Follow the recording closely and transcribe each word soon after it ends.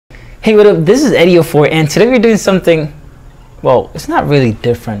Hey, what up? This is Eddie04, and today we're doing something, well, it's not really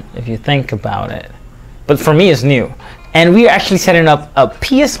different if you think about it, but for me it's new. And we are actually setting up a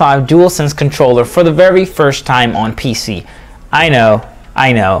PS5 DualSense Controller for the very first time on PC. I know,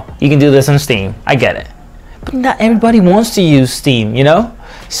 you can do this on Steam, I get it. But not everybody wants to use Steam, you know?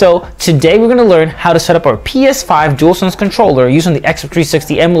 So today we're going to learn how to set up our PS5 DualSense Controller using the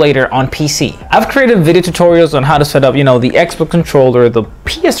x360 emulator on PC. I've created video tutorials on how to set up, you know, the Xbox controller, the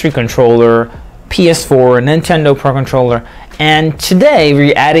PS3 controller, PS4, Nintendo Pro controller, and today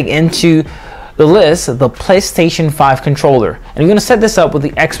we're adding into the list the PlayStation 5 controller. And we're going to set this up with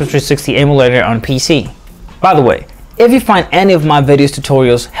the x360 emulator on PC. By the way, if you find any of my videos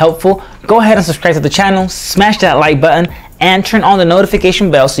tutorials helpful, go ahead and subscribe to the channel, smash that like button, and turn on the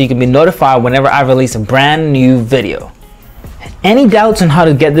notification bell so you can be notified whenever I release a brand new video. Any doubts on how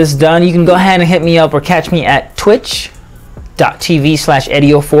to get this done, you can go ahead and hit me up or catch me at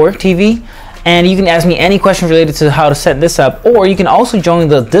twitch.tv/Eddie04TV, and you can ask me any questions related to how to set this up, or you can also join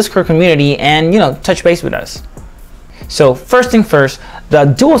the Discord community and, you know, touch base with us. So first thing first, the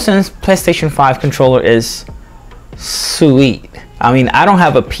DualSense PlayStation 5 controller is sweet. I mean, I don't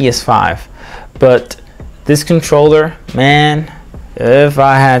have a PS5, but this controller, man, if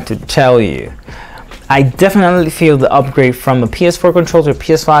I had to tell you, I definitely feel the upgrade from a PS4 controller to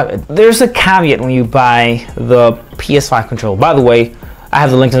PS5. There's a caveat when you buy the PS5 controller. By the way, I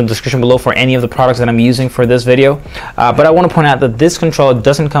have the link in the description below for any of the products that I'm using for this video. But I want to point out that this controller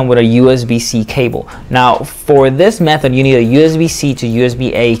doesn't come with a USB-C cable. Now, for this method, you need a USB-C to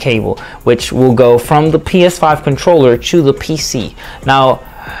USB-A cable, which will go from the PS5 controller to the PC. Now,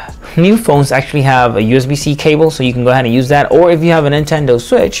 new phones actually have a USB-C cable, so you can go ahead and use that. Or if you have a Nintendo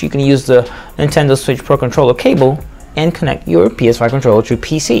Switch, you can use the Nintendo Switch Pro controller cable and connect your PS5 controller to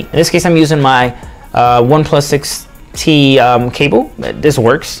PC. In this case, I'm using my OnePlus 6T cable. This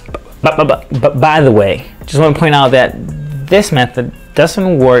works. But by the way, just want to point out that this method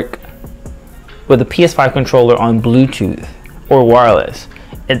doesn't work with the PS5 controller on Bluetooth or wireless.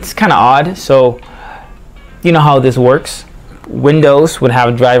 It's kind of odd. So you know how this works. Windows would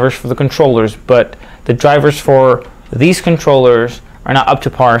have drivers for the controllers, but the drivers for these controllers are not up to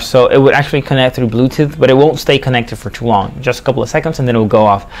par, so it would actually connect through Bluetooth, but it won't stay connected for too long, just a couple of seconds, and then it will go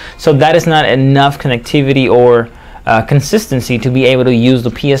off. So that is not enough connectivity or consistency to be able to use the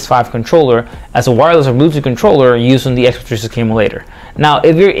PS5 controller as a wireless or Bluetooth controller using the x360 emulator. Now,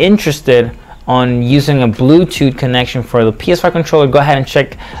 if you're interested on using a Bluetooth connection for the PS5 controller, go ahead and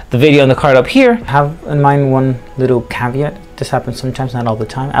check the video on the card up here. Have in mind one little caveat. This happens sometimes, not all the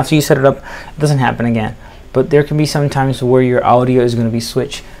time. After you set it up, it doesn't happen again. But there can be some times where your audio is going to be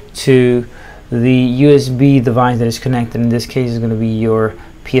switched to the USB device that is connected. In this case, it's going to be your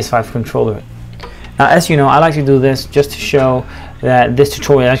PS5 controller. Now, as you know, I like to do this just to show that this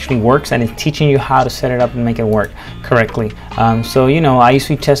tutorial actually works, and it's teaching you how to set it up and make it work correctly. So, you know, I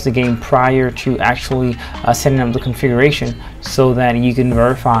usually test the game prior to actually setting up the configuration so that you can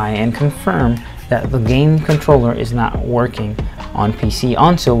verify and confirm that the game controller is not working on PC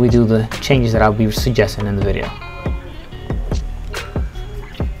until we do the changes that I'll be suggesting in the video.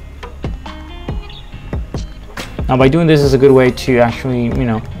 Now, by doing this is a good way to actually, you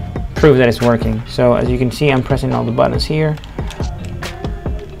know, prove that it's working. So as you can see, I'm pressing all the buttons here.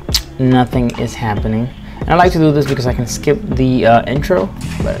 Nothing is happening. And I like to do this because I can skip the intro,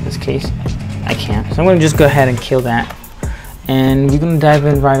 but in this case, I can't. So I'm going to just go ahead and kill that. And we're going to dive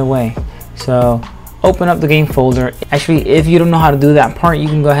in right away. So open up the game folder. Actually, if you don't know how to do that part, you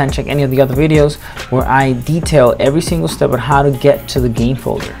can go ahead and check any of the other videos where I detail every single step on how to get to the game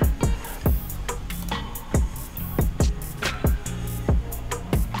folder.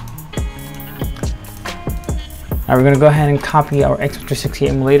 Now we're going to go ahead and copy our x360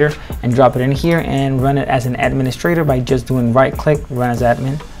 emulator and drop it in here and run it as an administrator by just doing right click, run as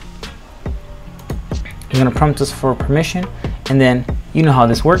admin. You're going to prompt us for permission, and then you know how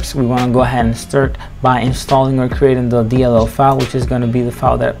this works. We want to go ahead and start by installing or creating the DLL file, which is going to be the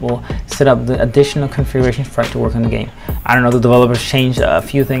file that will set up the additional configurations for it to work on the game. I don't know, the developers changed a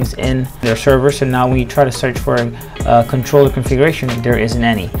few things in their server, so now when you try to search for a controller configuration, there isn't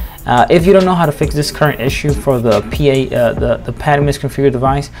any. If you don't know how to fix this current issue for the pad misconfigured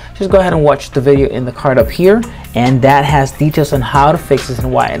device, just go ahead and watch the video in the card up here, and that has details on how to fix this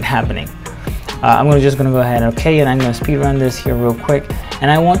and why it's happening. I'm just going to go ahead and okay, and I'm going to speed run this here real quick,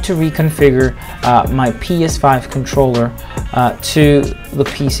 and I want to reconfigure my PS5 controller to the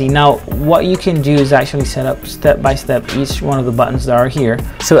PC. Now what you can do is actually set up step by step each one of the buttons that are here.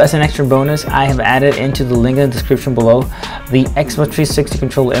 So as an extra bonus, I have added into the link in the description below the Xbox 360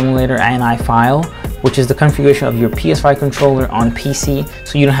 controller emulator ANI file, which is the configuration of your PS5 controller on PC,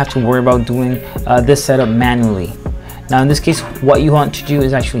 so you don't have to worry about doing this setup manually. Now in this case, what you want to do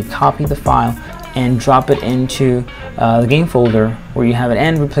is actually copy the file and drop it into the game folder where you have it,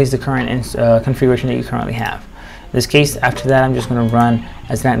 and replace the current configuration that you currently have. In this case, after that, I'm just going to run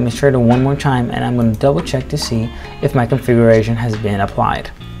as an administrator one more time, and I'm going to double check to see if my configuration has been applied.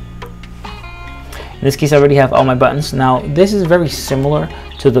 In this case, I already have all my buttons. Now this is very similar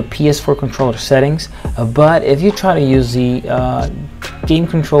to the PS4 controller settings, but if you try to use the game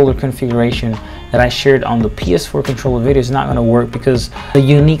controller configuration that I shared on the PS4 controller video, it's not going to work because the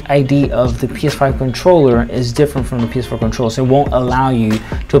unique ID of the PS5 controller is different from the PS4 controller, so it won't allow you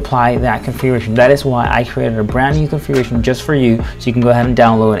to apply that configuration. That is why I created a brand new configuration just for you, so you can go ahead and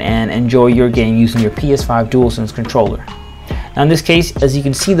download and enjoy your game using your PS5 DualSense controller. Now in this case, as you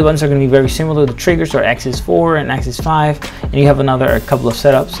can see, the buttons are going to be very similar. The triggers are axis 4 and axis 5, and you have a couple of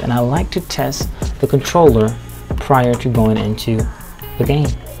setups, and I like to test the controller prior to going into the game.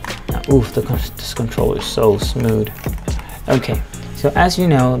 Now, oof, this controller is so smooth. Okay, so as you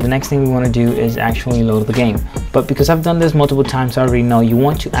know, the next thing we want to do is actually load the game. But because I've done this multiple times, I already know you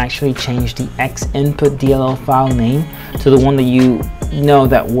want to actually change the Xinput DLL file name to the one that you know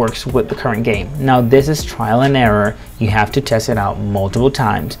that works with the current game. Now this is trial and error. You have to test it out multiple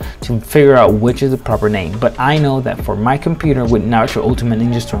times to figure out which is the proper name. But I know that for my computer with Naruto Ultimate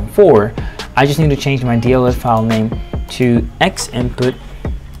Ninja Storm 4, I just need to change my DLL file name to Xinput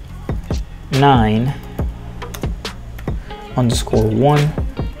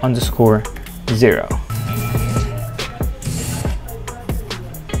 9_1_0.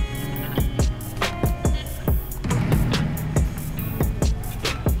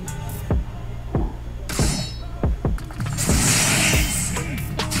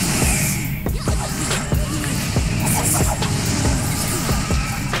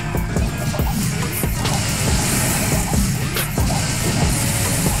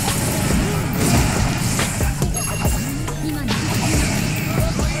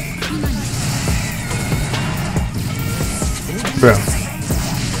 Bro.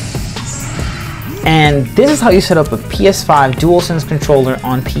 And this is how you set up a PS5 DualSense controller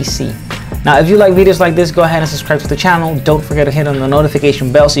on PC. Now if you like videos like this, go ahead and subscribe to the channel. Don't forget to hit on the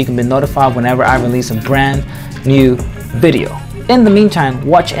notification bell so you can be notified whenever I release a brand new video. In the meantime,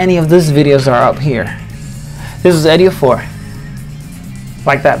 watch any of these videos that are up here. This is Eddie 4.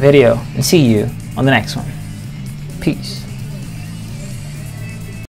 Like that video and see you on the next one. Peace.